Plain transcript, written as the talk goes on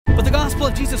gospel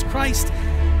of Jesus Christ,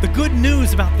 the good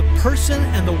news about the person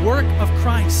and the work of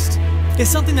Christ, is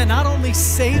something that not only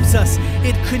saves us,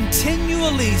 it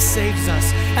continually saves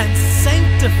us and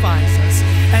sanctifies us,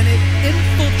 and it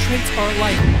infiltrates our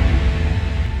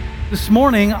life. This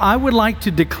morning, I would like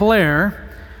to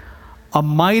declare a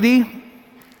mighty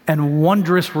and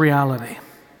wondrous reality.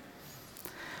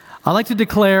 I'd like to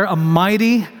declare a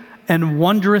mighty and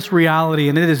wondrous reality,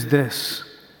 and it is this: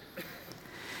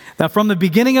 that from the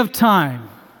beginning of time,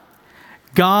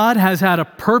 God has had a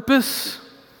purpose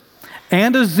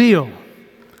and a zeal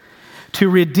to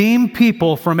redeem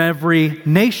people from every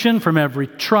nation, from every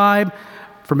tribe,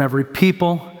 from every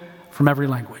people, from every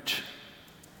language.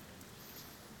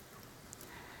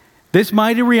 This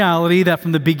mighty reality that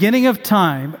from the beginning of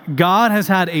time, God has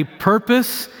had a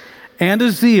purpose and a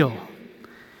zeal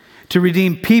to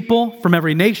redeem people from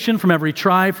every nation, from every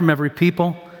tribe, from every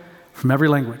people, from every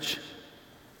language.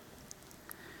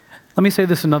 Let me say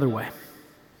this another way.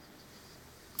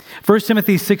 1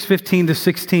 Timothy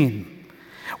 6:15-16.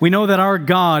 We know that our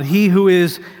God, He who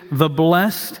is the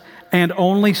blessed and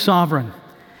only sovereign,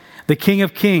 the King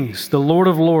of kings, the Lord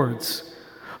of lords,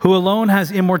 who alone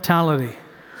has immortality,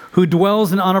 who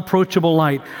dwells in unapproachable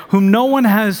light, whom no one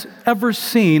has ever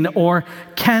seen or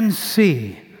can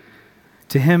see,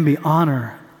 to Him be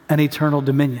honor and eternal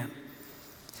dominion.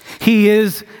 He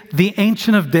is the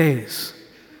Ancient of Days.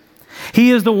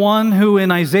 He is the one who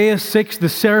in Isaiah 6, the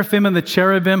seraphim and the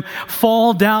cherubim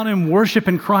fall down and worship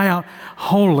and cry out,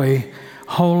 "Holy,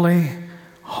 holy,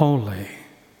 holy."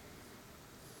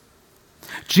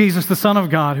 Jesus, the Son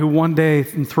of God, who one day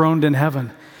enthroned in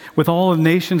heaven with all the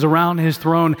nations around His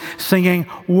throne, singing,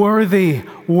 "Worthy,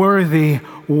 worthy,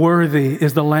 worthy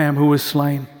is the Lamb who was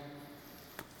slain."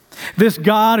 This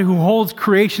God who holds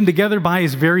creation together by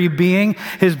His very being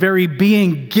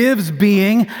gives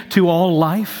being to all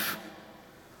life.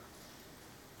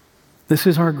 This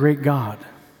is our great God.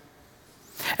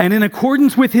 And in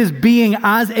accordance with His being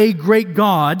as a great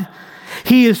God,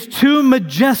 He is too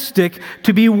majestic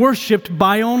to be worshiped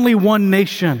by only one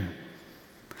nation.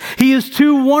 He is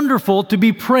too wonderful to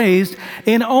be praised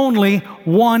in only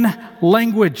one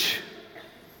language.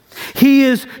 He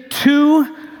is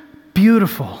too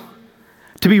beautiful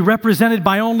to be represented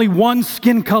by only one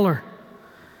skin color.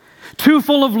 Too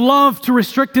full of love to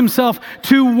restrict Himself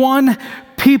to one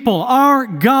people. Our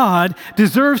God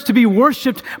deserves to be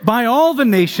worshiped by all the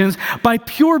nations by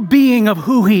pure being of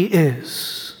who He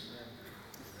is.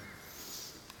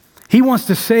 He wants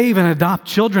to save and adopt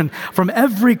children from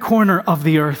every corner of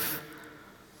the earth.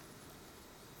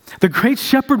 The great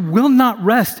shepherd will not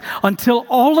rest until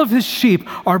all of His sheep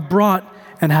are brought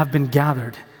and have been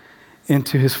gathered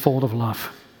into His fold of love.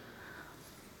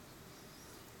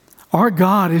 Our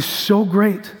God is so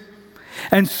great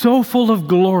and so full of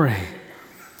glory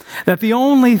that the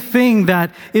only thing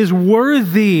that is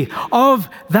worthy of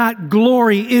that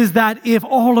glory is that if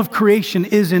all of creation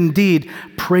is indeed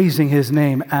praising His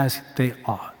name as they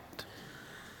ought.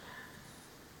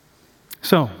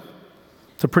 So,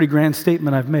 it's a pretty grand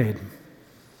statement I've made.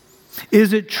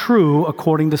 Is it true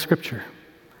according to Scripture?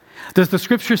 Does the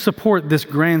Scripture support this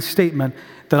grand statement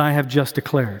that I have just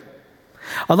declared?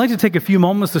 I'd like to take a few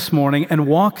moments this morning and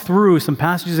walk through some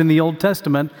passages in the Old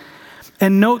Testament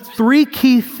and note three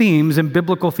key themes in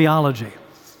biblical theology.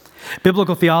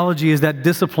 Biblical theology is that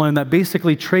discipline that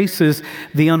basically traces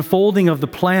the unfolding of the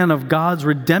plan of God's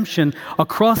redemption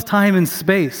across time and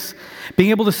space, being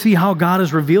able to see how God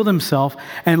has revealed Himself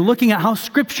and looking at how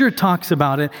Scripture talks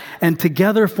about it, and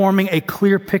together forming a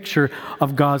clear picture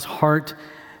of God's heart,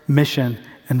 mission,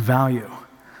 and value.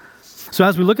 So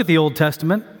as we look at the Old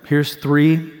Testament, here's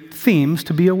three themes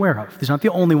to be aware of. These aren't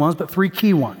the only ones, but three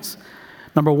key ones.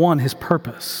 Number one, His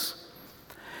purpose.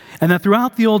 And that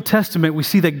throughout the Old Testament, we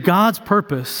see that God's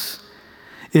purpose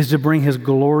is to bring His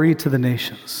glory to the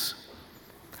nations,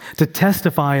 to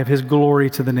testify of His glory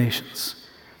to the nations.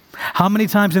 How many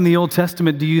times in the Old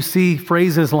Testament do you see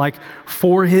phrases like,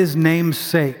 "for His name's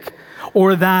sake,"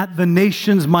 or that the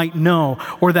nations might know,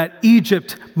 or that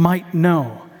Egypt might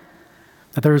know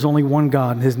that there is only one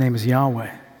God and His name is Yahweh?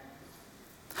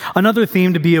 Another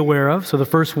theme to be aware of, so the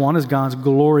first one is God's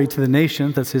glory to the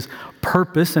nations. That's His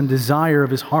purpose and desire of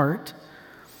His heart.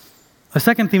 A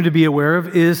second theme to be aware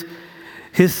of is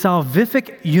His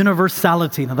salvific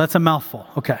universality. Now that's a mouthful,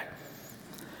 okay.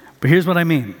 But here's what I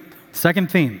mean. Second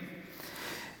theme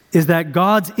is that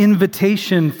God's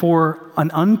invitation for an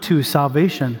unto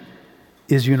salvation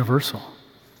is universal.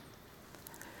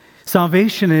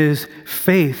 Salvation is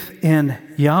faith in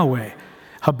Yahweh.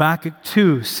 Habakkuk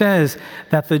 2 says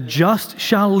that the just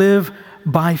shall live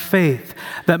by faith,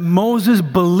 that Moses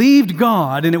believed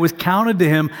God and it was counted to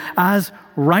him as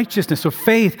righteousness. So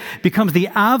faith becomes the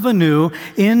avenue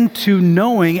into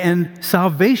knowing and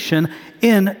salvation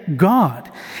in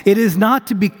God. It is not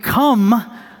to become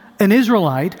an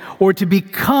Israelite or to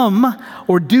become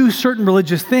or do certain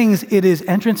religious things. It is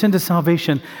entrance into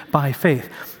salvation by faith.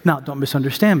 Now, don't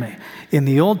misunderstand me. In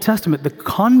the Old Testament, the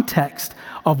context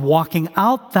of walking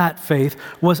out that faith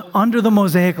was under the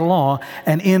Mosaic law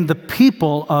and in the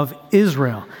people of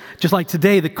Israel. Just like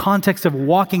today, the context of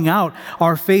walking out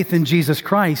our faith in Jesus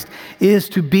Christ is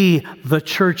to be the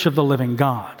church of the living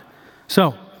God.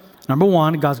 So, number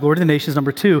one, God's glory to the nations.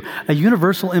 Number two, a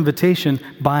universal invitation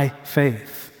by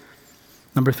faith.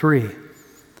 Number three,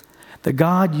 that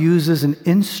God uses an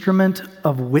instrument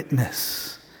of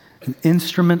witness. An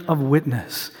instrument of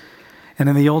witness. And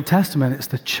in the Old Testament, it's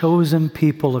the chosen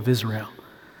people of Israel.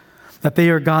 That they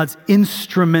are God's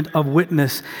instrument of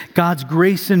witness, God's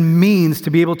grace and means to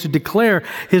be able to declare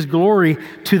his glory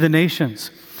to the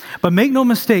nations. But make no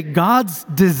mistake, God's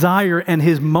desire and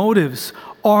his motives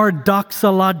are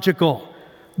doxological,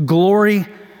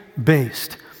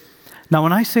 glory-based. Now,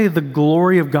 when I say the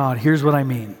glory of God, here's what I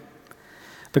mean.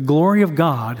 The glory of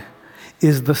God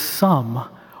is the sum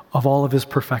of all of his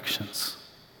perfections.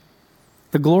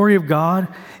 The glory of God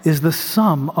is the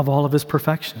sum of all of his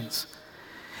perfections.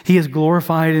 He is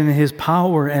glorified in his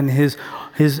power and his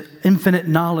infinite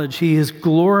knowledge. He is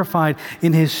glorified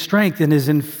in his strength, in his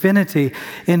infinity,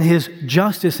 in his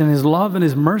justice, in his love, and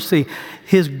his mercy.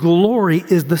 His glory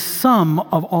is the sum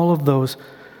of all of those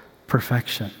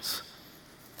perfections.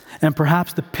 And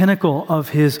perhaps the pinnacle of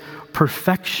his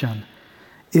perfection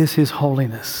is his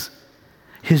holiness,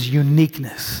 his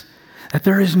uniqueness, that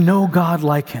there is no God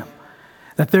like him,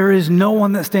 that there is no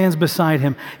one that stands beside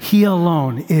him. He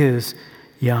alone is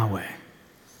Yahweh.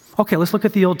 Okay, let's look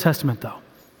at the Old Testament though.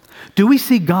 Do we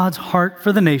see God's heart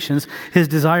for the nations, his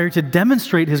desire to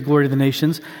demonstrate his glory to the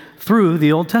nations through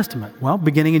the Old Testament? Well,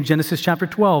 beginning in Genesis chapter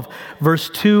 12, verse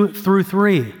 2 through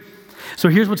 3. So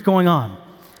here's what's going on.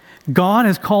 God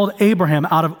has called Abraham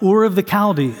out of Ur of the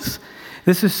Chaldees.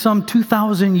 This is some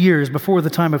 2,000 years before the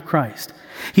time of Christ.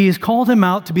 He has called him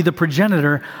out to be the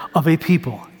progenitor of a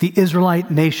people, the Israelite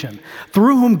nation,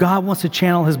 through whom God wants to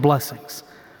channel his blessings.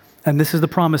 And this is the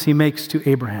promise he makes to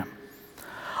Abraham.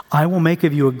 I will make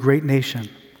of you a great nation.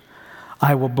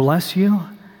 I will bless you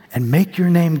and make your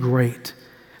name great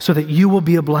so that you will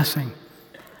be a blessing.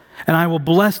 And I will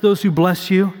bless those who bless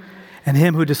you, and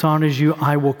him who dishonors you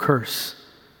I will curse.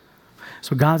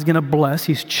 So God's going to bless.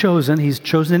 He's chosen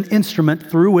an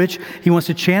instrument through which he wants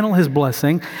to channel his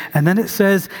blessing. And then it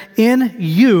says, in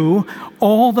you,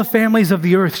 all the families of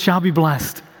the earth shall be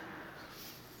blessed.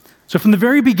 So from the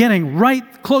very beginning, right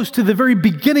close to the very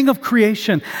beginning of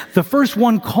creation, the first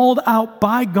one called out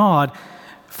by God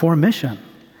for a mission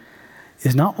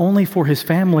is not only for his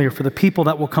family or for the people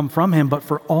that will come from him, but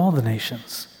for all the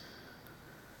nations.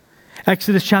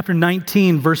 Exodus chapter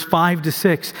 19, verse 5 to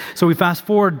 6. So we fast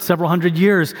forward several hundred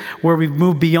years where we've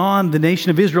moved beyond the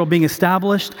nation of Israel being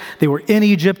established. They were in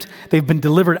Egypt. They've been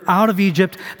delivered out of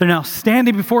Egypt. They're now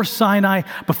standing before Sinai,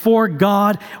 before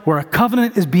God, where a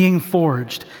covenant is being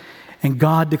forged. And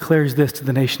God declares this to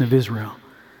the nation of Israel.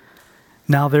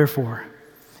 Now therefore,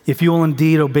 if you will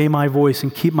indeed obey my voice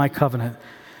and keep my covenant,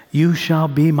 you shall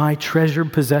be my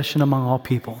treasured possession among all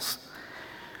peoples.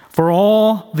 For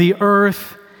all the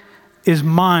earth is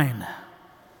mine.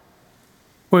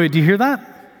 Wait, do you hear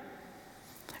that?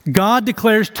 God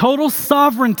declares total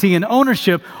sovereignty and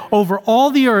ownership over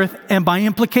all the earth and by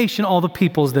implication all the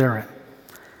peoples therein.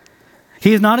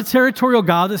 He is not a territorial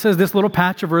God that says this little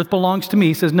patch of earth belongs to me.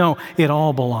 He says, no, it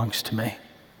all belongs to me.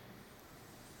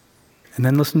 And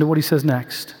then listen to what he says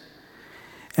next.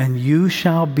 And you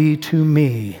shall be to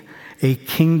me a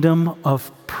kingdom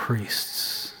of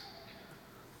priests.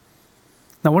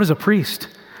 Now, what is a priest?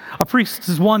 A priest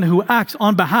is one who acts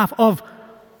on behalf of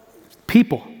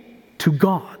people to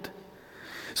God.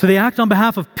 So they act on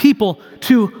behalf of people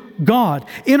to God,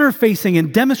 interfacing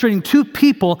and demonstrating to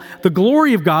people the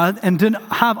glory of God and to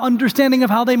have understanding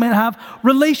of how they might have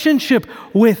relationship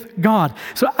with God.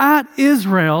 So at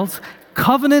Israel's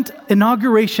covenant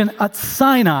inauguration at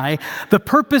Sinai, the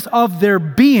purpose of their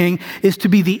being is to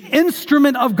be the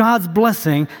instrument of God's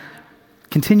blessing,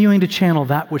 continuing to channel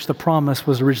that which the promise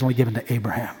was originally given to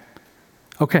Abraham.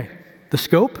 Okay, the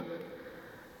scope,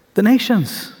 the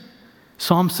nations.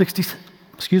 Psalm 67,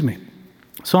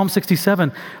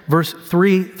 verse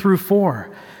 3 through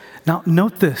 4. Now,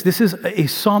 note this. This is a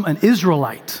psalm, an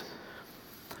Israelite,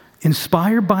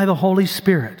 inspired by the Holy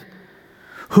Spirit,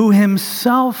 who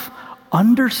himself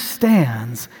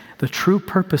understands the true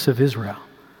purpose of Israel.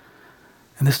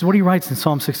 And this is what he writes in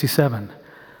Psalm 67.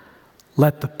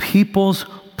 Let the peoples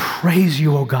praise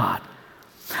you, O God.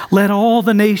 Let all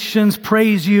the nations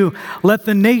praise you. Let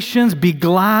the nations be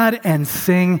glad and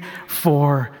sing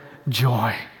for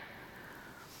joy.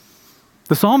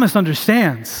 The psalmist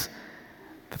understands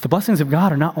that the blessings of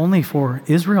God are not only for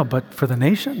Israel, but for the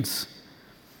nations.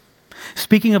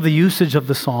 Speaking of the usage of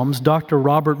the Psalms, Dr.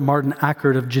 Robert Martin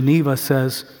Ackert of Geneva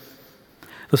says,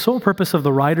 the sole purpose of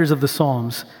the writers of the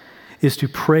Psalms is to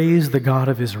praise the God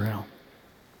of Israel.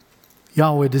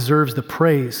 Yahweh deserves the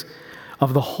praise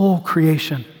of the whole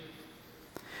creation.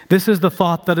 This is the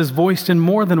thought that is voiced in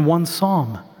more than one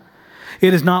psalm.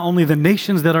 It is not only the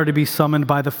nations that are to be summoned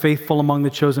by the faithful among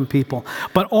the chosen people,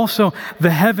 but also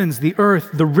the heavens, the earth,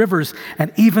 the rivers,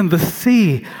 and even the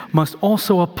sea must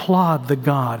also applaud the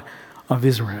God of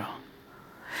Israel.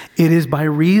 It is by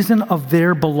reason of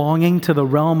their belonging to the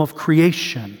realm of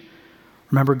creation.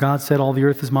 Remember, God said, all the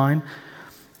earth is mine.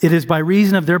 It is by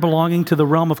reason of their belonging to the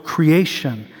realm of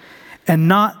creation, and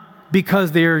not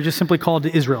because they are just simply called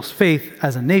to Israel's faith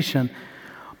as a nation,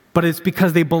 but it's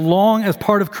because they belong as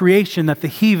part of creation that the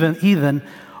heathen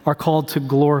are called to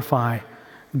glorify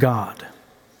God.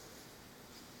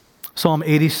 Psalm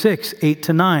 86,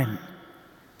 8-9.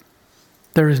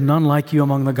 There is none like you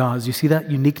among the gods. You see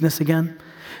that uniqueness again?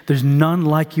 There's none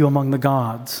like you among the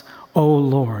gods, O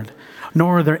Lord,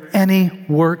 nor are there any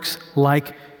works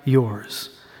like yours.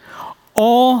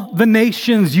 All the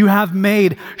nations you have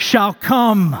made shall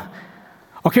come.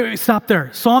 Okay, stop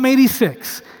there. Psalm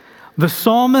 86. The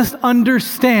psalmist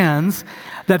understands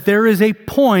that there is a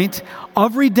point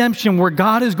of redemption where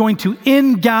God is going to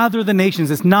ingather the nations.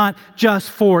 It's not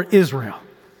just for Israel.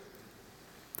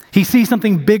 He sees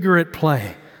something bigger at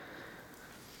play.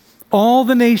 All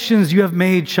the nations you have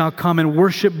made shall come and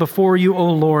worship before you, O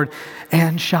Lord,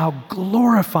 and shall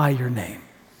glorify your name.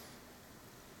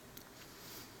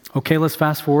 Okay, let's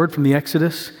fast forward from the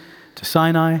Exodus to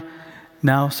Sinai,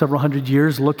 now several hundred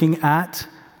years, looking at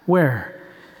where?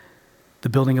 The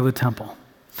building of the temple.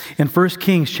 In 1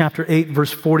 Kings chapter 8,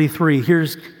 verse 43,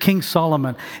 here's King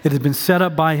Solomon. It has been set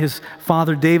up by his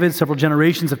father David. Several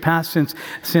generations have passed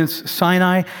since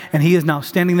Sinai, and he is now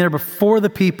standing there before the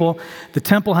people. The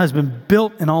temple has been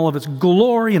built in all of its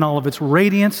glory and all of its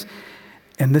radiance,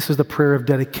 and this is the prayer of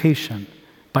dedication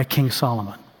by King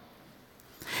Solomon.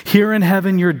 Here in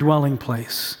heaven your dwelling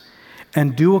place,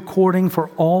 and do according for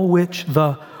all which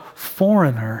the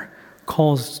foreigner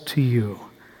calls to you.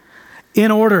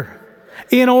 In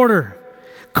order,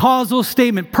 causal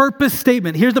statement, purpose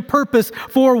statement. Here's the purpose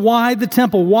for why the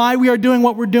temple, why we are doing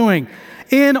what we're doing.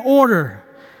 In order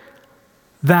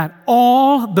that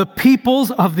all the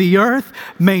peoples of the earth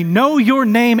may know your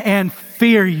name and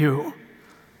fear you,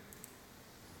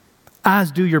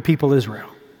 as do your people Israel.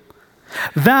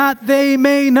 That they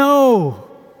may know.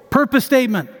 Purpose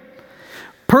statement.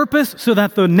 Purpose so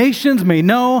that the nations may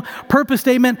know. Purpose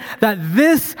statement that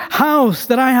this house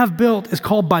that I have built is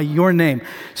called by your name.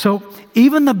 So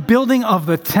even the building of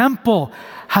the temple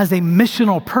has a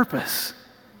missional purpose.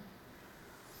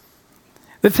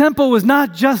 The temple was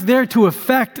not just there to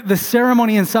effect the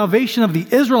ceremony and salvation of the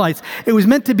Israelites. It was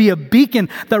meant to be a beacon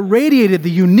that radiated the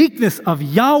uniqueness of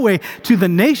Yahweh to the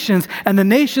nations, and the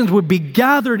nations would be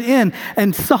gathered in.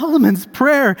 And Solomon's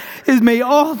prayer is, may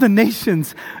all the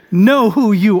nations know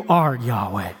who you are,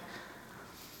 Yahweh.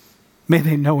 May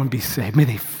they know and be saved. May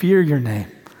they fear your name.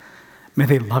 May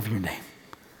they love your name.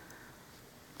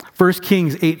 1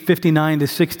 Kings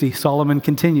 8:59-60, Solomon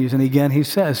continues, and again he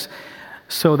says,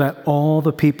 so that all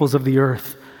the peoples of the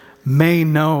earth may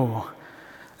know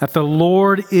that the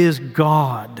Lord is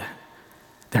God.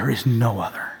 There is no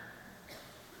other.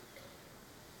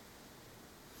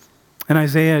 In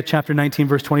Isaiah chapter 19,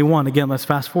 verse 21, again, let's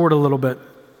fast forward a little bit.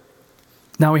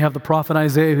 Now we have the prophet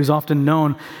Isaiah, who's often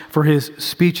known for his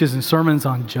speeches and sermons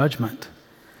on judgment.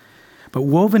 But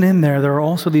woven in there are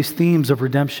also these themes of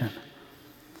redemption.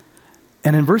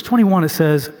 And in verse 21, it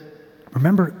says,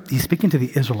 remember, he's speaking to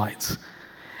the Israelites.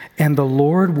 And the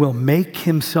Lord will make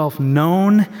himself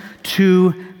known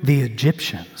to the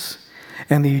Egyptians.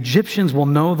 And the Egyptians will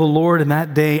know the Lord in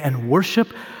that day and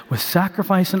worship with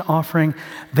sacrifice and offering.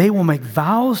 They will make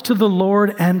vows to the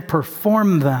Lord and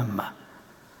perform them.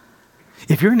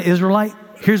 If you're an Israelite,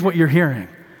 here's what you're hearing.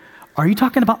 Are you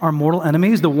talking about our mortal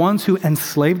enemies, the ones who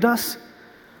enslaved us?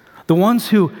 The ones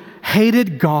who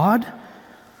hated God?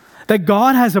 that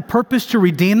God has a purpose to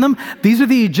redeem them. These are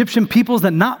the Egyptian peoples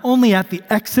that not only at the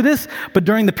Exodus, but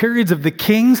during the periods of the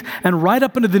kings and right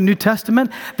up into the New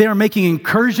Testament, they are making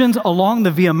incursions along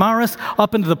the Via Maris,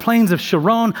 up into the plains of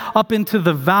Sharon, up into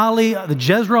the valley, the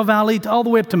Jezreel Valley, all the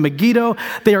way up to Megiddo.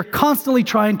 They are constantly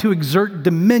trying to exert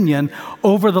dominion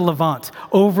over the Levant,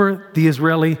 over the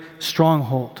Israeli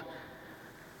stronghold.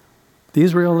 The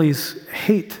Israelis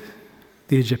hate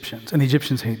the Egyptians, and the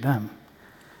Egyptians hate them.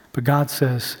 But God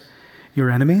says, your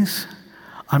enemies,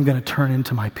 I'm going to turn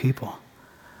into my people.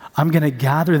 I'm going to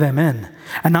gather them in.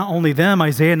 And not only them,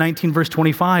 Isaiah 19, verse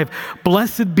 25,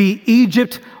 blessed be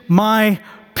Egypt, my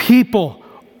people.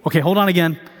 Okay, hold on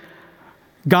again.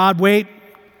 God, wait.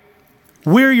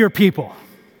 We're your people.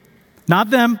 Not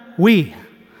them, we.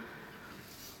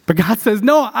 But God says,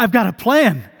 no, I've got a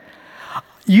plan.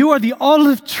 You are the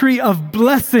olive tree of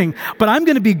blessing, but I'm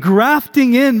going to be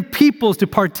grafting in peoples to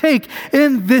partake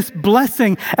in this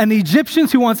blessing. And the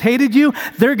Egyptians who once hated you,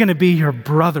 they're going to be your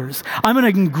brothers. I'm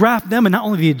going to graft them, and not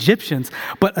only the Egyptians,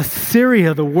 but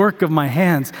Assyria, the work of my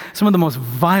hands, some of the most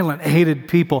violent, hated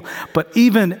people. But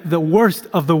even the worst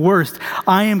of the worst,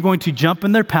 I am going to jump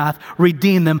in their path,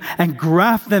 redeem them, and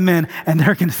graft them in, and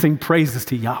they're going to sing praises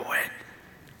to Yahweh.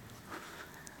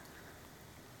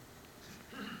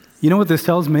 You know what this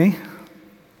tells me?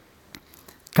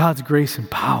 God's grace and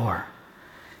power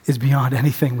is beyond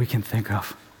anything we can think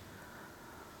of.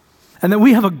 And that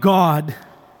we have a God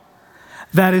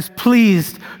that is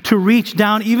pleased to reach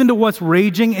down even to what's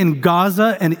raging in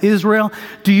Gaza and Israel.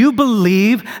 Do you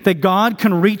believe that God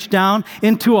can reach down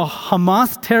into a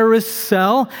Hamas terrorist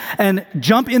cell and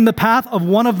jump in the path of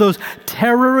one of those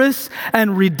terrorists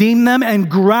and redeem them and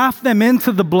graft them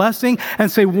into the blessing and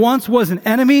say, once was an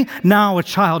enemy, now a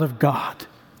child of God?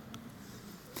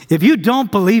 If you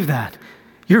don't believe that,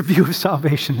 your view of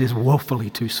salvation is woefully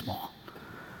too small.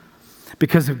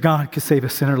 Because if God could save a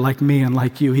sinner like me and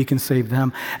like you, he can save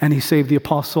them. And he saved the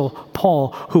apostle Paul,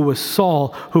 who was Saul,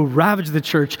 who ravaged the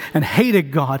church and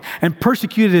hated God and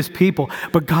persecuted his people.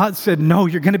 But God said, no,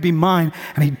 you're going to be mine.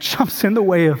 And he jumps in the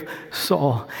way of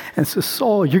Saul and says,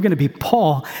 Saul, you're going to be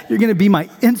Paul. You're going to be my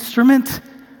instrument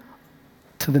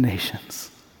to the nations.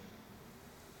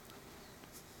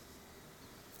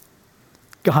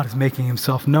 God is making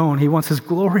himself known. He wants his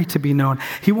glory to be known.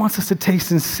 He wants us to taste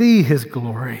and see his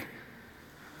glory.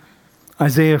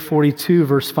 Isaiah 42,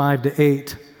 verse 5 to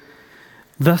 8.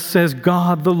 Thus says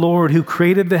God the Lord, who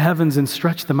created the heavens and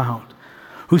stretched them out,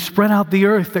 who spread out the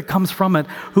earth that comes from it,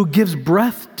 who gives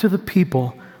breath to the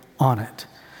people on it,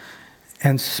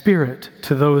 and spirit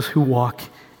to those who walk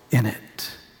in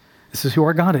it. This is who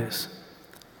our God is.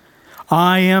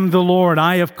 I am the Lord.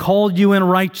 I have called you in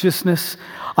righteousness.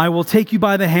 I will take you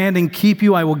by the hand and keep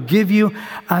you. I will give you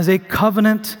as a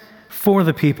covenant for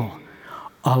the people,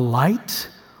 a light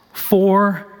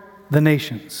for the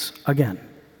nations. Again,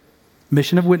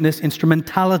 mission of witness,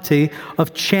 instrumentality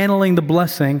of channeling the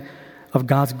blessing of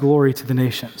God's glory to the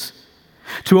nations.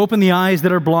 To open the eyes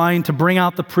that are blind, to bring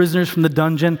out the prisoners from the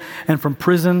dungeon, and from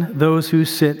prison those who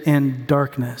sit in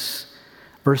darkness.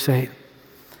 Verse 8.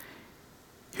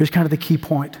 Here's kind of the key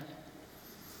point.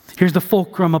 Here's the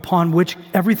fulcrum upon which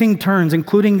everything turns,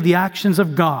 including the actions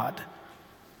of God.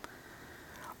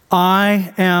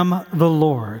 I am the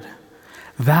Lord.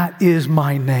 That is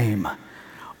my name.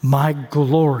 My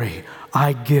glory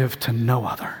I give to no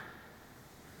other.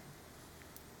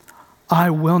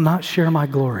 I will not share my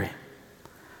glory.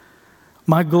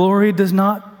 My glory does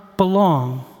not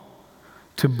belong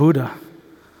to Buddha,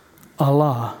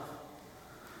 Allah,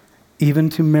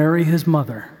 even to Mary, his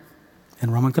mother,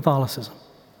 in Roman Catholicism.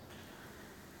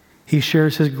 He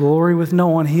shares his glory with no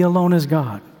one. He alone is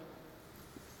God.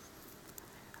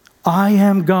 I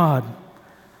am God.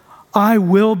 I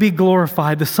will be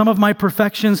glorified. The sum of my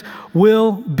perfections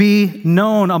will be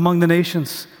known among the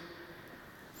nations.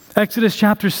 Exodus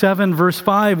chapter 7, verse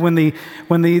 5, when the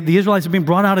Israelites are being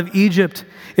brought out of Egypt,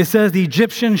 it says, the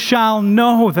Egyptians shall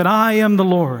know that I am the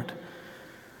Lord.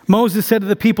 Moses said to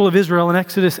the people of Israel in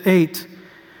Exodus 8,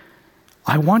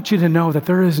 I want you to know that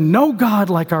there is no God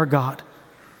like our God.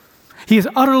 He is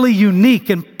utterly unique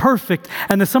and perfect,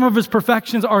 and the sum of his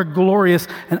perfections are glorious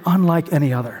and unlike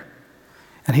any other.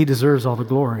 And he deserves all the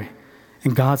glory.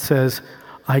 And God says,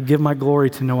 I give my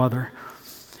glory to no other.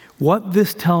 What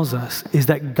this tells us is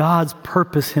that God's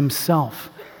purpose himself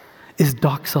is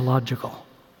doxological,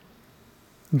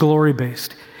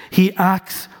 glory-based. He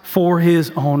acts for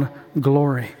his own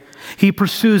glory. He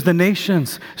pursues the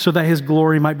nations so that his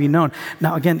glory might be known.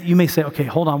 Now, again, you may say, okay,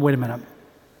 hold on, wait a minute.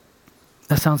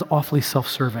 That sounds awfully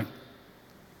self-serving,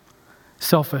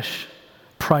 selfish,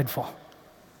 prideful.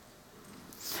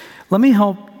 Let me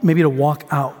help maybe to walk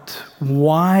out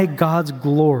why God's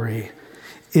glory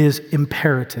is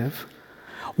imperative,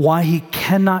 why he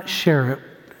cannot share it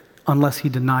unless he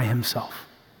deny himself.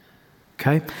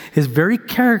 Okay? His very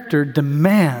character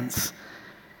demands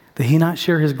that he not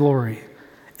share his glory,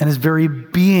 and his very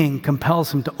being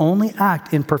compels him to only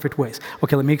act in perfect ways.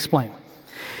 Okay, let me explain.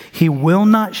 He will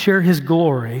not share his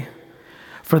glory,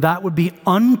 for that would be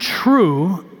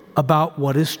untrue about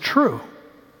what is true.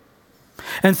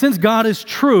 And since God is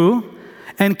true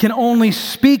and can only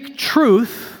speak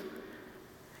truth,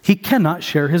 he cannot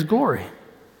share his glory.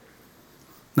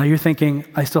 Now you're thinking,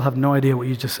 I still have no idea what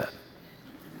you just said.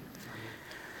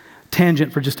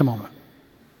 Tangent for just a moment.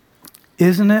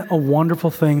 Isn't it a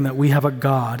wonderful thing that we have a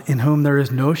God in whom there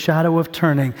is no shadow of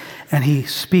turning, and he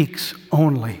speaks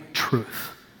only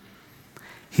truth?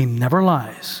 He never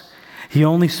lies. He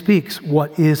only speaks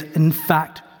what is in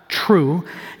fact true.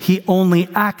 He only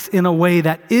acts in a way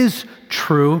that is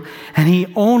true, and he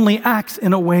only acts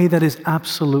in a way that is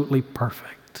absolutely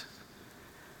perfect.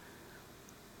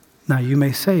 Now you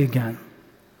may say again,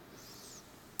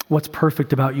 what's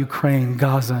perfect about Ukraine,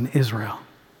 Gaza, and Israel?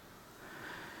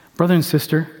 Brother and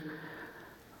sister,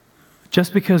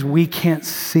 just because we can't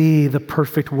see the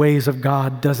perfect ways of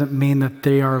God doesn't mean that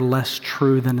they are less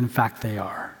true than in fact they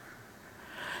are.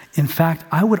 In fact,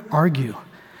 I would argue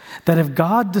that if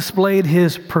God displayed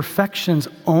his perfections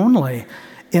only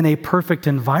in a perfect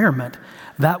environment,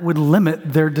 that would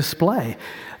limit their display.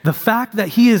 The fact that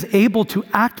he is able to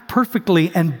act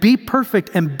perfectly and be perfect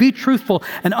and be truthful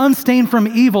and unstained from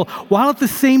evil, while at the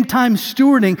same time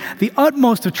stewarding the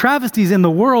utmost of travesties in the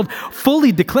world,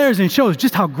 fully declares and shows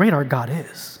just how great our God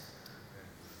is.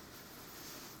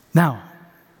 Now,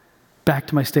 back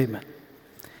to my statement.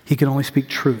 He can only speak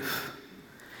truth.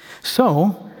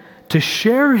 So, to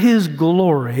share his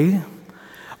glory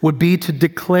would be to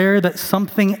declare that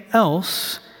something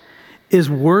else is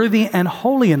worthy and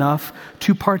holy enough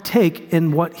to partake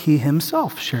in what he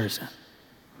himself shares in.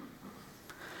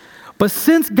 But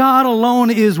since God alone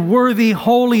is worthy,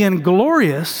 holy, and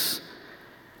glorious,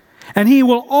 and he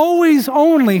will always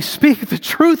only speak the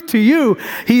truth to you,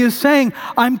 he is saying,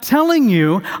 I'm telling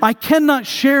you, I cannot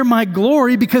share my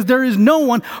glory because there is no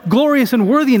one glorious and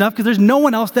worthy enough, because there's no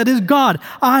one else that is God.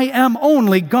 I am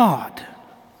only God.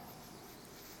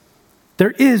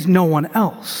 There is no one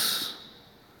else.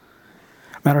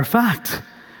 Matter of fact,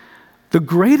 the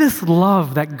greatest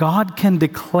love that God can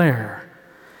declare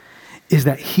is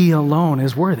that he alone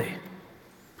is worthy.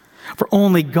 For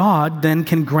only God then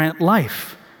can grant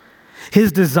life.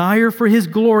 His desire for his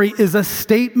glory is a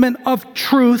statement of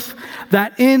truth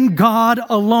that in God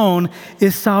alone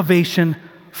is salvation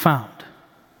found.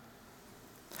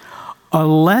 A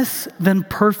less than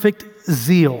perfect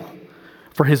zeal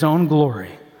for his own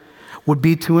glory would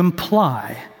be to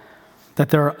imply that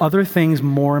there are other things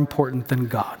more important than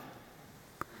God,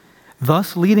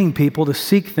 thus leading people to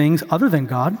seek things other than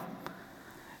God,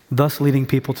 thus leading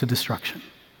people to destruction.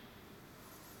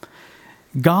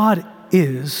 God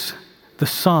is the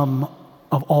sum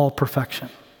of all perfection.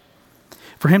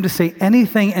 For him to say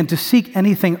anything and to seek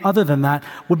anything other than that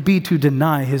would be to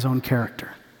deny his own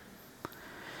character.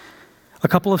 A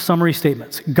couple of summary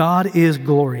statements. God is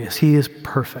glorious. He is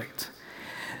perfect.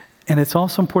 And it's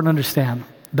also important to understand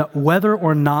that whether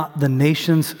or not the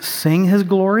nations sing his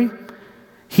glory,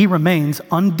 he remains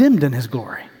undimmed in his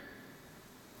glory.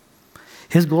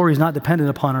 His glory is not dependent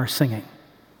upon our singing.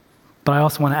 But I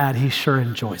also want to add, he sure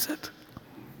enjoys it.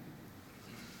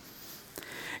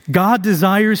 God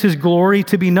desires his glory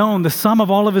to be known, the sum of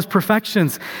all of his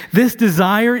perfections. This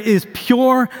desire is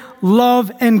pure love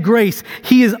and grace.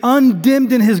 He is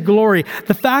undimmed in his glory.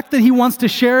 The fact that he wants to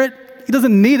share it, he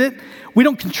doesn't need it. We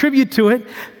don't contribute to it.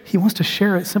 He wants to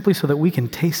share it simply so that we can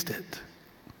taste it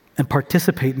and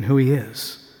participate in who he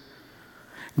is.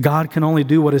 God can only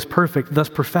do what is perfect. Thus,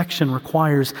 perfection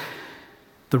requires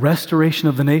the restoration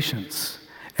of the nations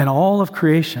and all of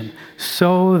creation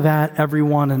so that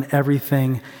everyone and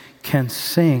everything can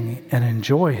sing and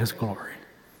enjoy his glory.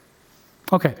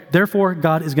 Okay, therefore,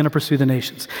 God is going to pursue the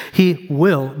nations. He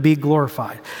will be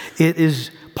glorified. It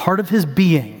is part of his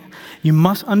being. You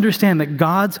must understand that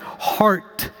God's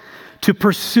heart to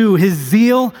pursue, his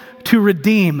zeal to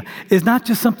redeem, is not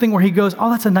just something where he goes,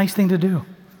 oh, that's a nice thing to do.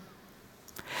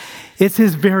 It's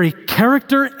his very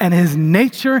character and his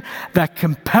nature that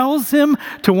compels him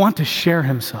to want to share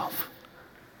himself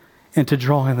and to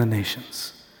draw in the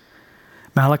nations.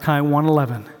 Malachi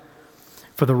 1:11,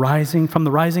 from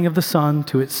the rising of the sun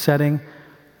to its setting,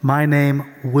 my name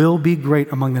will be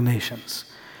great among the nations,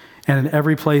 and in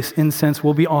every place incense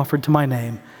will be offered to my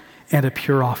name and a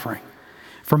pure offering.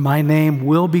 For my name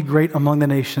will be great among the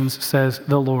nations, says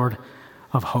the Lord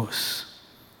of hosts.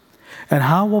 And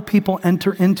how will people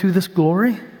enter into this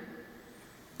glory?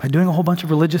 By doing a whole bunch of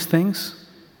religious things?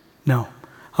 No.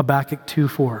 Habakkuk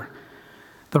 2:4.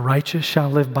 The righteous shall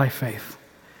live by faith,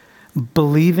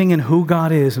 believing in who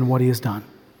God is and what he has done.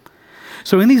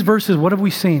 So in these verses, what have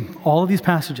we seen? All of these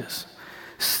passages.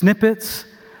 Snippets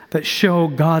that show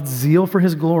God's zeal for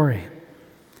his glory,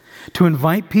 to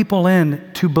invite people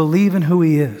in to believe in who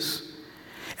he is,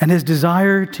 and his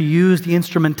desire to use the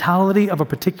instrumentality of a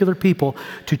particular people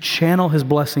to channel his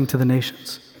blessing to the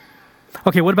nations.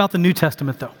 Okay, what about the New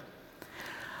Testament though?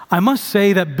 I must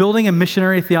say that building a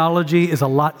missionary theology is a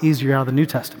lot easier out of the New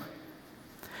Testament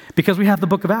because we have the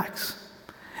book of Acts.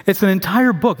 It's an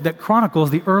entire book that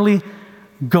chronicles the early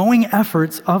going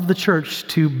efforts of the church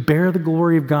to bear the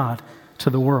glory of God to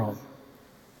the world.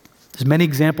 There's many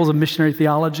examples of missionary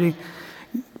theology,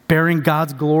 bearing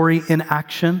God's glory in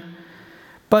action.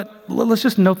 But let's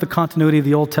just note the continuity of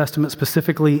the Old Testament,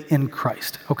 specifically in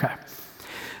Christ. Okay,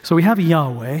 so we have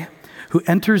Yahweh, who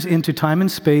enters into time and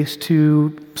space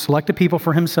to select a people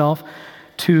for himself,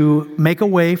 to make a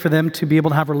way for them to be able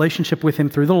to have a relationship with him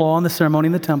through the law and the ceremony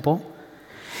in the temple.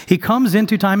 He comes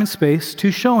into time and space to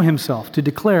show himself, to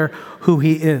declare who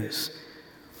he is.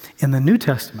 In the New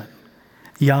Testament,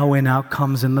 Yahweh now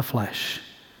comes in the flesh,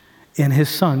 in his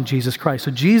Son, Jesus Christ.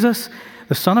 So Jesus,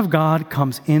 the Son of God,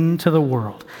 comes into the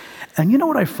world. And you know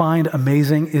what I find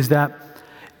amazing is that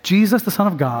Jesus, the Son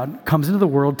of God, comes into the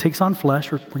world, takes on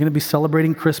flesh. We're going to be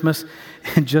celebrating Christmas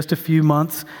in just a few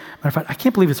months. Matter of fact, I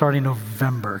can't believe it's already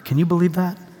November. Can you believe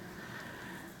that?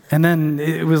 And then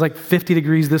it was like 50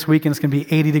 degrees this week, and it's going to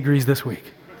be 80 degrees this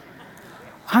week.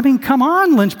 I mean, come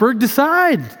on, Lynchburg,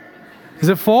 decide. Is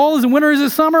it fall, is it winter, is it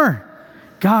summer?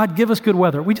 God, give us good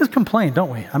weather. We just complain,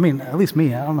 don't we? I mean, at least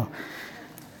me, I don't know.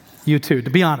 You too, to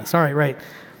be honest. All right, right.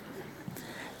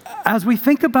 As we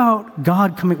think about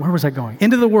God coming, where was I going?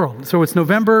 Into the world. So it's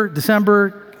November,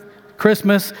 December,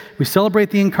 Christmas. We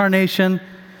celebrate the incarnation.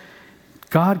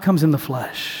 God comes in the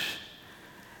flesh.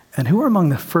 And who are among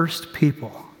the first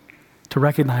people to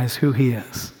recognize who he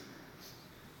is?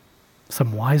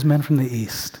 Some wise men from the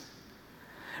east.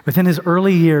 Within his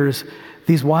early years,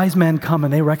 these wise men come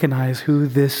and they recognize who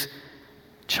this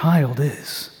child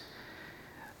is.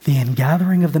 The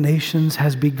ingathering of the nations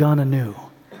has begun anew.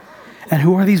 And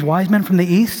who are these wise men from the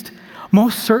east?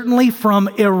 Most certainly from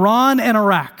Iran and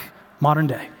Iraq, modern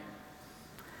day.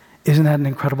 Isn't that an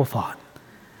incredible thought?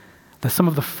 That some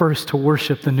of the first to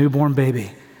worship the newborn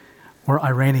baby were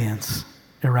Iranians,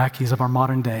 Iraqis of our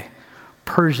modern day,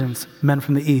 Persians, men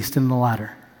from the east in the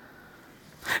latter.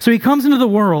 So he comes into the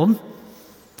world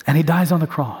and he dies on the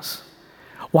cross.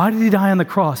 Why did he die on the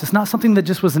cross? It's not something that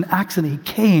just was an accident.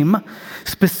 He came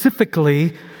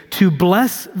specifically to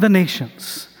bless the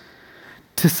nations,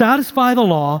 to satisfy the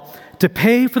law, to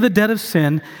pay for the debt of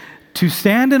sin, to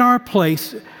stand in our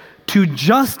place, to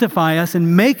justify us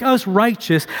and make us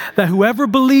righteous, that whoever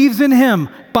believes in him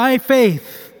by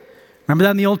faith, remember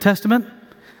that in the Old Testament?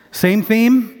 Same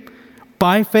theme,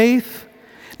 by faith.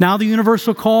 Now the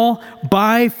universal call,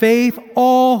 by faith,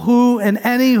 all who and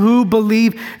any who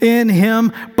believe in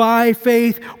him by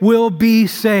faith will be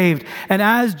saved. And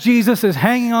as Jesus is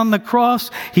hanging on the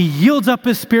cross, he yields up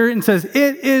his spirit and says,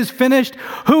 it is finished.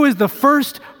 Who is the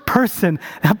first person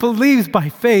that believes by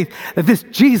faith that this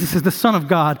Jesus is the Son of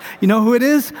God? You know who it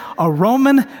is? A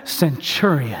Roman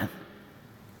centurion.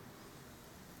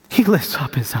 He lifts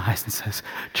up his eyes and says,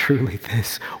 truly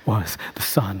this was the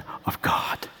Son of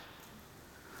God.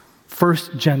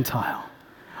 First Gentile.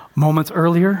 Moments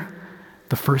earlier,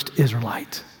 the first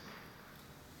Israelite.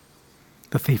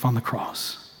 The thief on the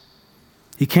cross.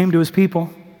 He came to his people,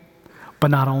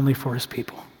 but not only for his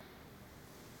people.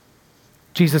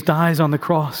 Jesus dies on the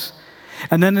cross.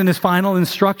 And then in his final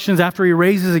instructions, after he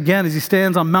raises again, as he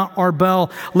stands on Mount Arbel,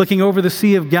 looking over the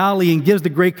Sea of Galilee and gives the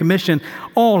Great Commission,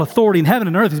 all authority in heaven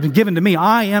and earth has been given to me.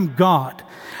 I am God.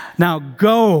 Now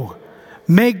go,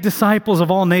 make disciples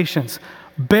of all nations.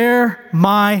 Bear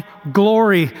my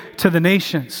glory to the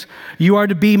nations. You are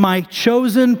to be my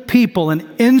chosen people, an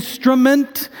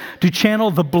instrument to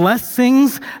channel the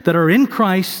blessings that are in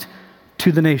Christ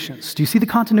to the nations. Do you see the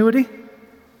continuity?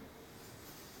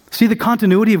 See the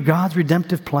continuity of God's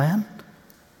redemptive plan?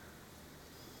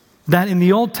 That in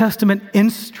the Old Testament,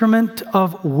 instrument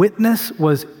of witness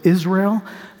was Israel,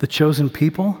 the chosen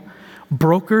people,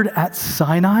 brokered at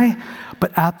Sinai,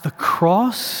 but at the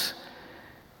cross,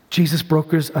 Jesus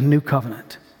brokers a new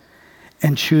covenant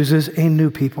and chooses a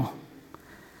new people,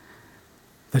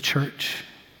 the church.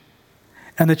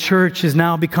 And the church has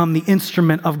now become the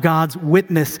instrument of God's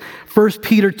witness. 1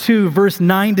 Peter 2, verse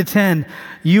 9 to 10,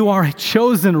 you are a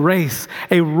chosen race,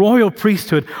 a royal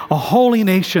priesthood, a holy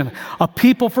nation, a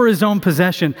people for his own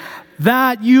possession,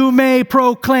 that you may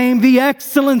proclaim the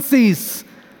excellencies,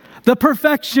 the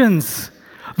perfections,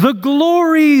 the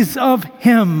glories of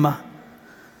him.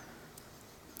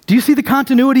 Do you see the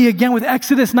continuity again with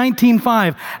Exodus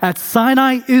 19:5? At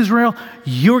Sinai, Israel,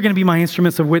 you're going to be my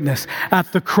instruments of witness.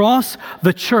 At the cross,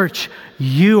 the church,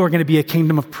 you are going to be a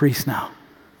kingdom of priests now.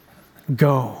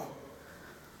 Go.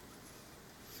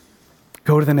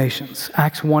 Go to the nations.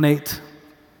 Acts 1:8.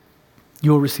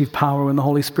 You will receive power when the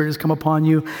Holy Spirit has come upon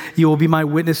you. You will be my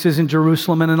witnesses in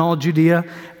Jerusalem and in all Judea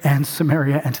and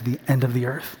Samaria and to the end of the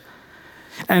earth.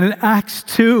 And in Acts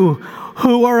 2,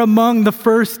 who are among the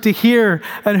first to hear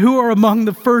and who are among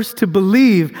the first to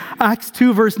believe? Acts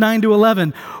 2, verse 9 to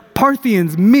 11.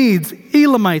 Parthians, Medes,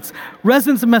 Elamites,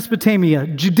 residents of Mesopotamia,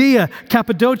 Judea,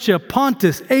 Cappadocia,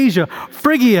 Pontus, Asia,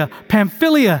 Phrygia,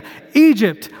 Pamphylia,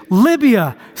 Egypt,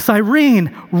 Libya,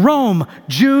 Cyrene, Rome,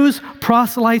 Jews,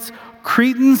 proselytes,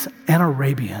 Cretans, and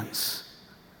Arabians.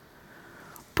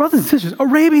 Brothers and sisters,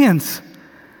 Arabians.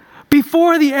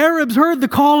 Before the Arabs heard the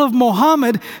call of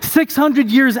Muhammad, 600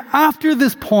 years after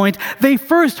this point, they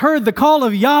first heard the call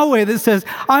of Yahweh that says,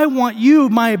 I want you,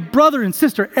 my brother and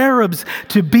sister Arabs,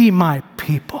 to be my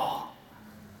people.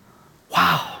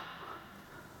 Wow.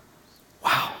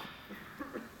 Wow.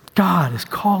 God is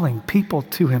calling people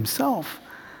to himself.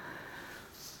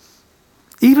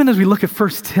 Even as we look at 1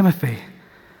 Timothy,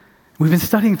 we've been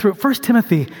studying through it. 1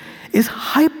 Timothy is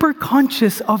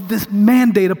hyper-conscious of this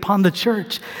mandate upon the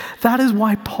church. That is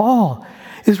why Paul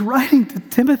is writing to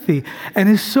Timothy and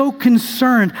is so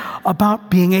concerned about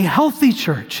being a healthy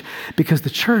church, because the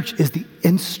church is the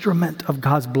instrument of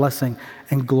God's blessing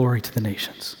and glory to the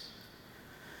nations.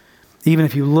 Even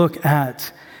if you look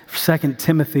at 2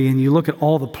 Timothy and you look at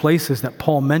all the places that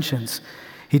Paul mentions,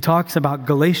 he talks about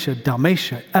Galatia,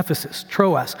 Dalmatia, Ephesus,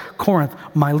 Troas, Corinth,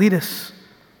 Miletus.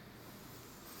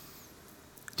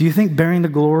 Do you think bearing the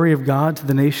glory of God to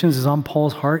the nations is on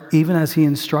Paul's heart, even as he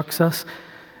instructs us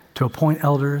to appoint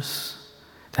elders,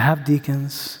 to have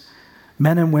deacons,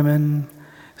 men and women,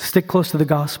 stick close to the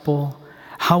gospel,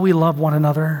 how we love one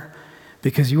another,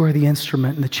 because you are the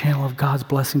instrument and the channel of God's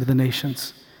blessing to the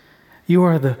nations. You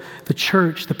are the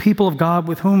church, the people of God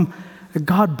with whom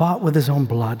God bought with his own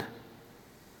blood.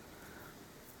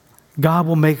 God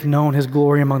will make known his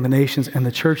glory among the nations, and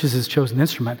the church is his chosen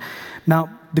instrument. Now,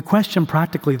 the question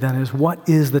practically then is, what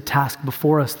is the task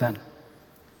before us then?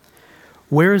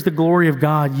 Where is the glory of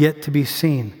God yet to be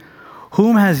seen?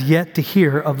 Whom has yet to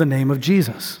hear of the name of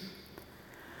Jesus?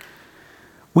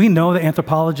 We know that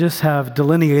anthropologists have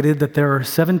delineated that there are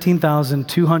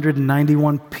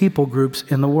 17,291 people groups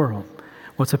in the world.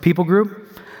 What's a people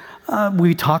group?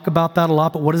 We talk about that a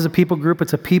lot, but what is a people group?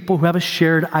 It's a people who have a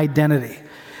shared identity,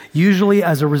 usually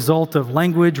as a result of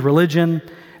language, religion,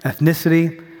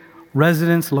 ethnicity,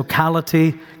 residence,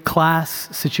 locality,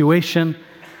 class, situation,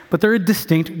 but they're a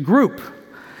distinct group.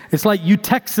 It's like you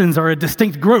Texans are a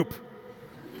distinct group,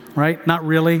 right? Not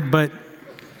really, but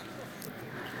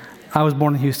I was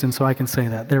born in Houston, so I can say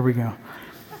that. There we go.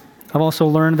 I've also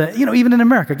learned that, even in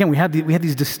America, again, we have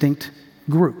these distinct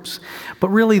groups. But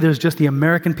really, there's just the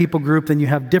American people group, then you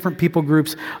have different people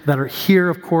groups that are here,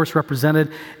 of course,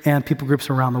 represented, and people groups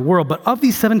around the world. But of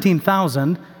these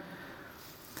 17,000,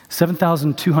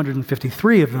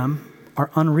 7,253 of them are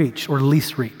unreached or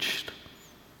least reached.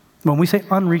 When we say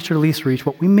unreached or least reached,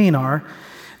 what we mean are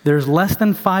there's less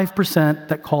than 5%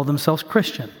 that call themselves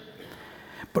Christian.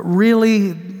 But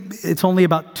really, it's only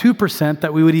about 2%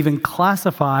 that we would even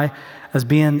classify as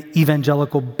being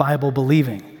evangelical Bible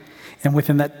believing. And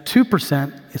within that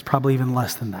 2%, it's probably even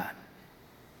less than that.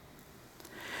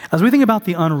 As we think about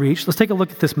the unreached, let's take a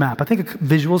look at this map. I think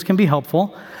visuals can be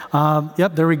helpful.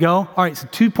 Yep, there we go. All right, so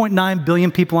 2.9 billion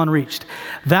people unreached.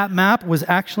 That map was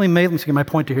actually made, let me get my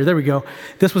pointer here. There we go.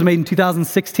 This was made in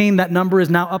 2016. That number is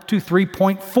now up to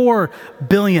 3.4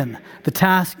 billion. The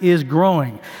task is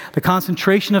growing. The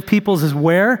concentration of peoples is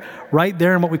where? Right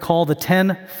there in what we call the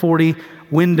 1040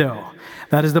 window.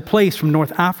 That is the place from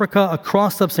North Africa,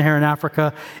 across sub-Saharan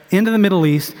Africa, into the Middle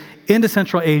East, into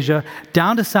Central Asia,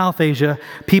 down to South Asia,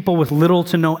 people with little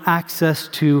to no access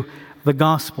to the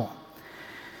gospel.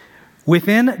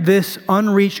 Within this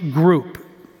unreached group,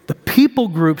 the people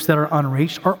groups that are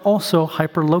unreached are also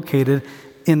hyper-located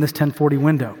in this 1040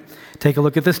 window. Take a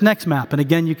look at this next map. And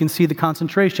again, you can see the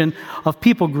concentration of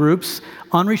people groups,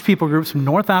 unreached people groups from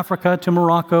North Africa to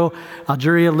Morocco,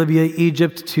 Algeria, Libya,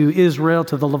 Egypt, to Israel,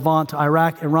 to the Levant, to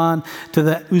Iraq, Iran, to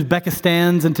the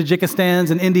Uzbekistans and Tajikistans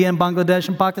and India and Bangladesh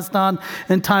and Pakistan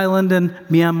and Thailand and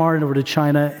Myanmar and over to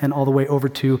China and all the way over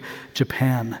to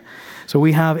Japan. So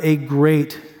we have a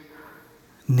great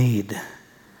need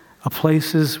of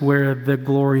places where the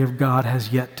glory of God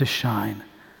has yet to shine.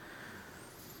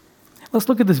 Let's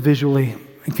look at this visually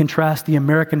and contrast the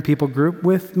American people group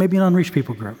with maybe an unreached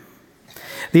people group.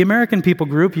 The American people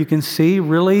group, you can see,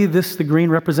 really, the green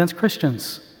represents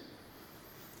Christians.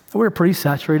 We're a pretty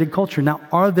saturated culture. Now,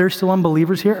 are there still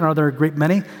unbelievers here, and are there a great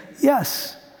many?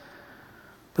 Yes.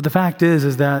 But the fact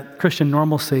is that Christian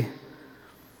normalcy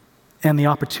and the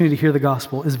opportunity to hear the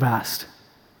gospel is vast.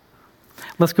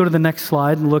 Let's go to the next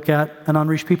slide and look at an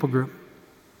unreached people group.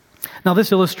 Now,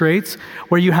 this illustrates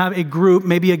where you have a group,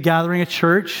 maybe a gathering, a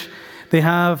church. They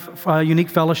have a unique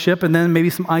fellowship, and then maybe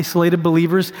some isolated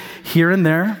believers here and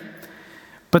there.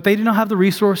 But they do not have the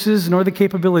resources nor the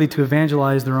capability to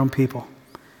evangelize their own people.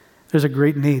 There's a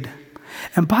great need.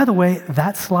 And by the way,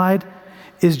 that slide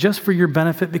is just for your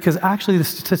benefit because actually the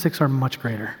statistics are much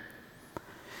greater.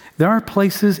 There are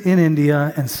places in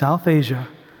India and South Asia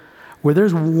where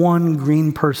there's one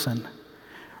green person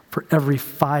for every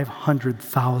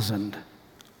 500,000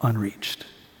 unreached.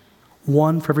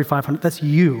 One for every 500. That's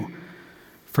you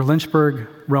for Lynchburg,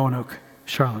 Roanoke,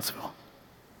 Charlottesville,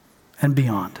 and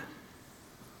beyond.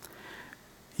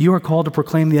 You are called to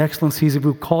proclaim the excellencies of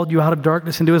who called you out of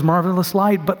darkness into his marvelous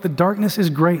light, but the darkness is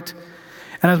great.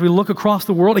 And as we look across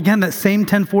the world, again, that same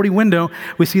 1040 window,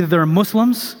 we see that there are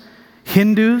Muslims,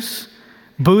 Hindus,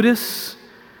 Buddhists.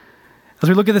 As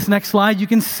we look at this next slide, you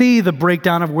can see the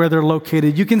breakdown of where they're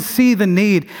located. You can see the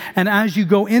need. And as you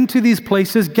go into these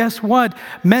places, guess what?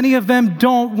 Many of them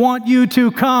don't want you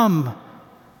to come.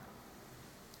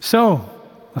 So,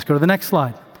 let's go to the next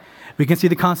slide. We can see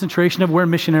the concentration of where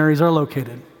missionaries are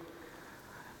located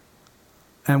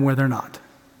and where they're not.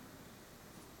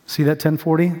 See that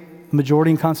 1040? Majority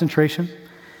and concentration.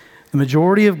 The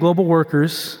majority of global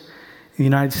workers in the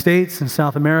United States and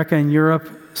South America and Europe,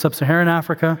 Sub-Saharan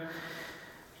Africa.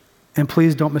 And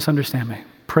please don't misunderstand me.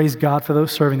 Praise God for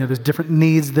those serving there. There's different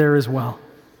needs there as well.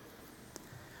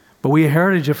 But we at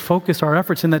Heritage have focused our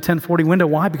efforts in that 1040 window.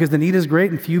 Why? Because the need is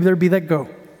great and few there be that go.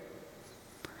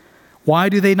 Why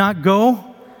do they not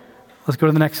go? Let's go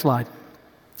to the next slide.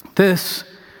 This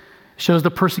shows the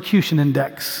persecution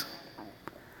index.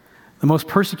 The most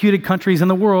persecuted countries in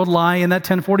the world lie in that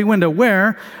 1040 window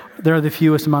where there are the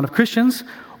fewest amount of Christians,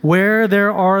 where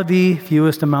there are the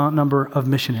fewest number of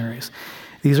missionaries.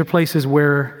 These are places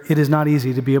where it is not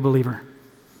easy to be a believer,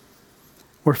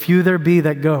 where few there be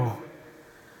that go,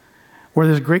 where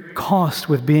there's great cost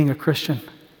with being a Christian.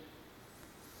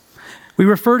 We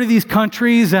refer to these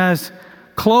countries as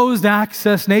closed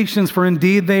access nations, for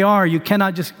indeed they are. You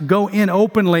cannot just go in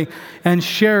openly and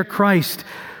share Christ.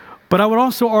 But I would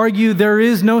also argue there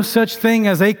is no such thing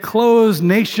as a closed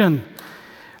nation.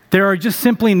 There are just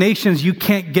simply nations you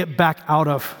can't get back out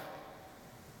of.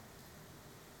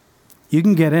 You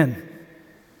can get in.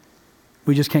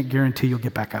 We just can't guarantee you'll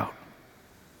get back out.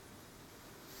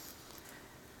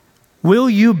 Will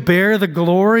you bear the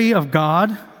glory of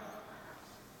God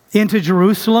into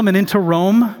Jerusalem and into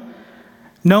Rome,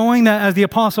 knowing that as the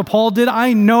Apostle Paul did,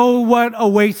 I know what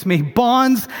awaits me,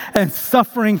 bonds and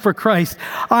suffering for Christ.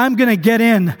 I'm going to get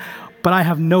in, but I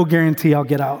have no guarantee I'll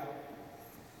get out.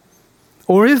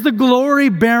 Or is the glory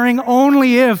bearing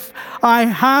only if I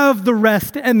have the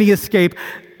rest and the escape?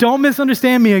 Don't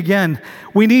misunderstand me again.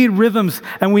 We need rhythms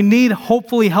and we need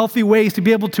hopefully healthy ways to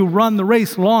be able to run the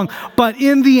race long. But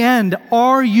in the end,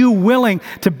 are you willing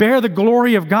to bear the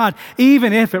glory of God,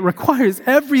 even if it requires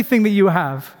everything that you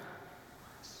have?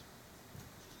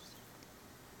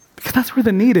 Because that's where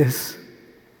the need is.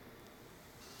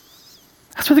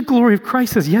 That's where the glory of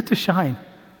Christ has yet to shine.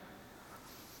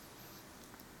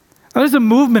 Now, there's a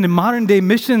movement in modern day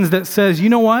missions that says, you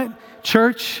know what,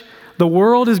 church, the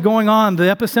world is going on. The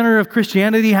epicenter of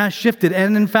Christianity has shifted.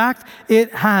 And in fact,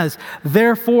 it has.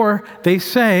 Therefore, they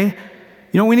say,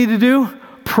 you know what we need to do?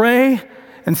 Pray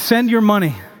and send your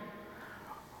money.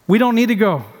 We don't need to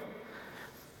go.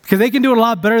 Because they can do it a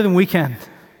lot better than we can.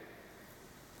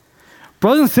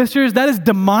 Brothers and sisters, that is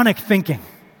demonic thinking.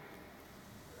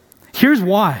 Here's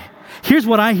why. Here's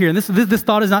what I hear. And this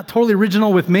thought is not totally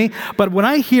original with me. But when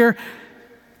I hear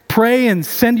pray and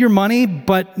send your money,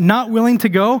 but not willing to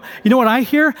go, you know what I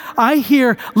hear? I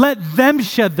hear, let them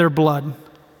shed their blood.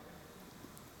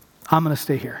 I'm going to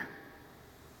stay here.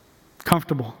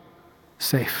 Comfortable,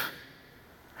 safe.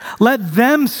 Let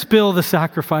them spill the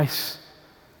sacrifice.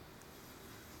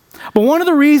 But one of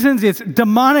the reasons it's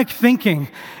demonic thinking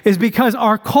is because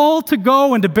our call to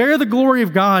go and to bear the glory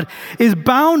of God is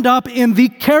bound up in the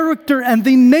character and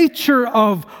the nature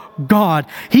of God.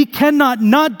 He cannot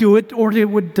not do it, or he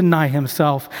would deny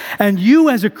himself. And you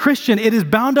as a Christian, it is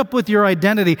bound up with your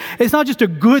identity. It's not just a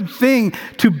good thing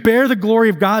to bear the glory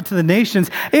of God to the nations.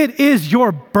 It is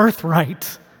your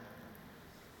birthright.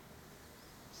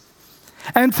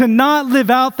 And to not live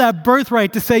out that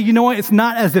birthright, to say, you know what, it's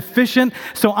not as efficient,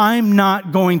 so I'm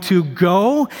not going to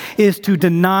go, is to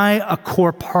deny a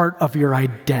core part of your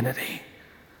identity.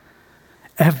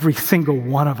 Every single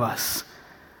one of us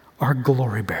are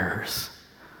glory bearers.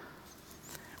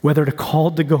 Whether to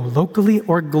called to go locally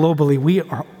or globally, we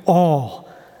are all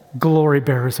glory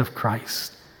bearers of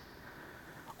Christ.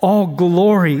 All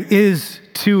glory is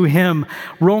to him.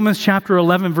 Romans chapter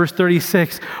 11, verse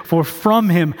 36, for from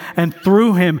him and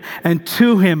through him and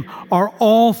to him are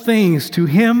all things. To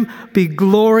him be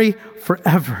glory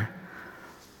forever.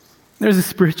 There's a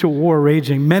spiritual war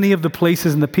raging. Many of the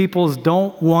places and the peoples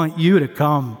don't want you to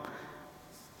come.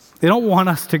 They don't want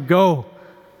us to go.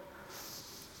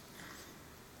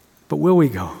 But will we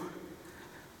go?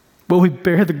 Will we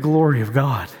bear the glory of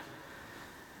God?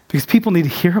 Because people need to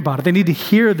hear about it. They need to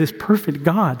hear this perfect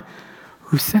God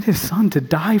who sent his son to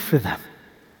die for them.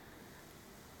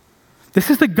 This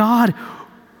is the God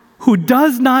who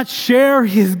does not share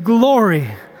his glory.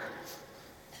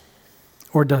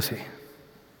 Or does he?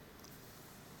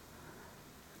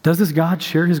 Does this God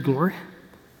share his glory?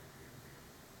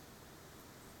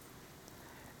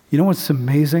 You know what's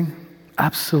amazing?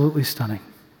 Absolutely stunning.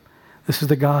 This is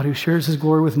the God who shares his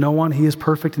glory with no one. He is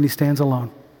perfect and he stands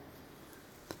alone.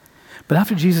 But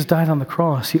after Jesus died on the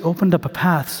cross, he opened up a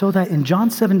path so that in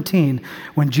John 17,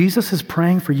 when Jesus is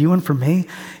praying for you and for me,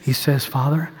 he says,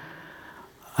 Father,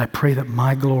 I pray that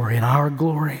my glory and our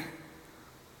glory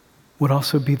would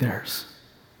also be theirs.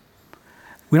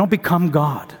 We don't become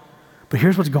God, but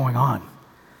here's what's going on.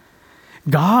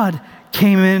 God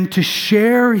came in to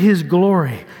share his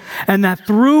glory, and that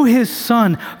through his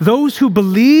Son, those who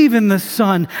believe in the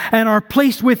Son and are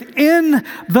placed within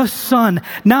the Son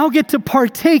now get to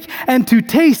partake and to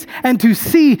taste and to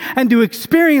see and to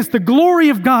experience the glory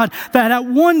of God that at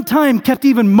one time kept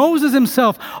even Moses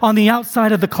himself on the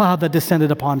outside of the cloud that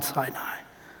descended upon Sinai.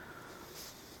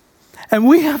 And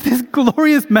we have this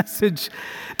glorious message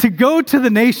to go to the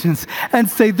nations and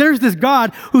say, there's this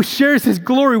God who shares his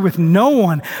glory with no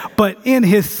one, but in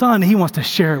his Son, he wants to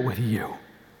share it with you.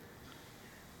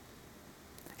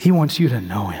 He wants you to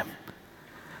know him.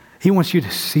 He wants you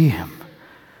to see him.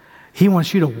 He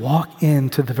wants you to walk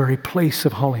into the very place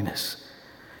of holiness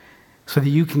so that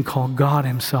you can call God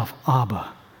himself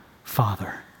Abba,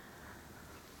 Father.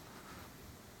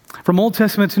 From Old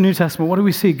Testament to New Testament, what do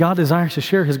we see? God desires to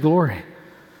share his glory.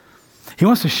 He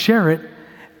wants to share it,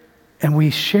 and we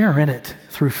share in it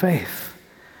through faith.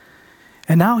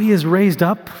 And now he has raised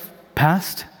up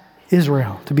past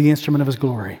Israel to be the instrument of his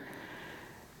glory.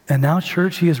 And now,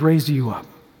 church, he has raised you up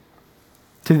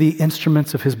to be the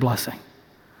instruments of his blessing,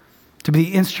 to be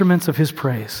the instruments of his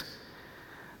praise,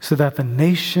 so that the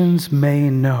nations may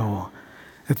know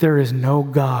that there is no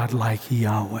God like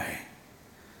Yahweh.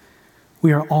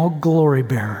 We are all glory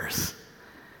bearers.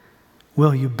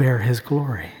 Will you bear his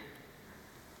glory?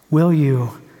 Will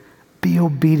you be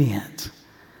obedient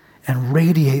and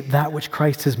radiate that which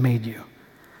Christ has made you?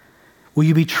 Will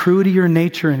you be true to your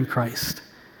nature in Christ?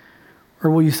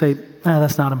 Or will you say,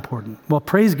 that's not important? Well,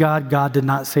 praise God, God did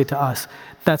not say to us,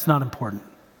 that's not important.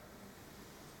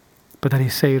 But that he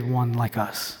saved one like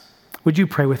us. Would you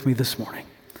pray with me this morning?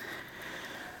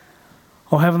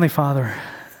 Oh, Heavenly Father,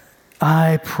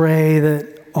 I pray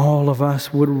that all of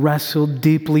us would wrestle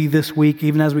deeply this week,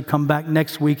 even as we come back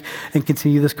next week and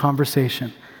continue this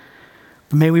conversation.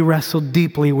 But may we wrestle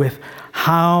deeply with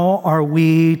how are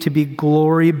we to be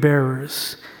glory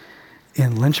bearers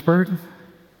in Lynchburg,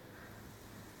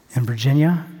 in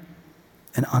Virginia,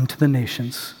 and unto the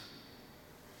nations.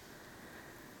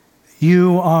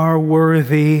 You are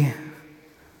worthy.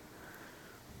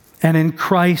 And in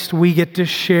Christ, we get to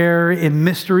share in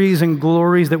mysteries and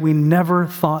glories that we never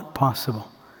thought possible.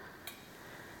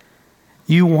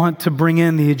 You want to bring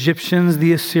in the Egyptians,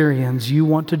 the Assyrians. You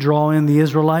want to draw in the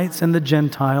Israelites and the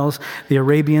Gentiles, the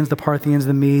Arabians, the Parthians,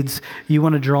 the Medes. You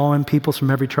want to draw in peoples from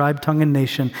every tribe, tongue, and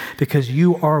nation because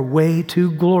you are way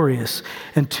too glorious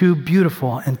and too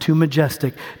beautiful and too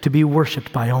majestic to be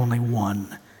worshiped by only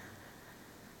one.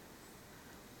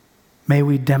 May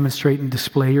we demonstrate and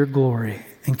display your glory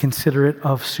and consider it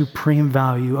of supreme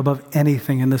value above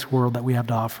anything in this world that we have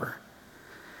to offer.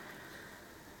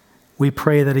 We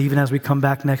pray that even as we come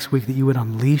back next week, that you would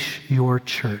unleash your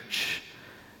church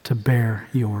to bear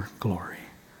your glory.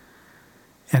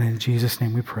 And in Jesus'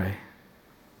 name we pray.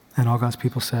 And all God's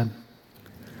people said,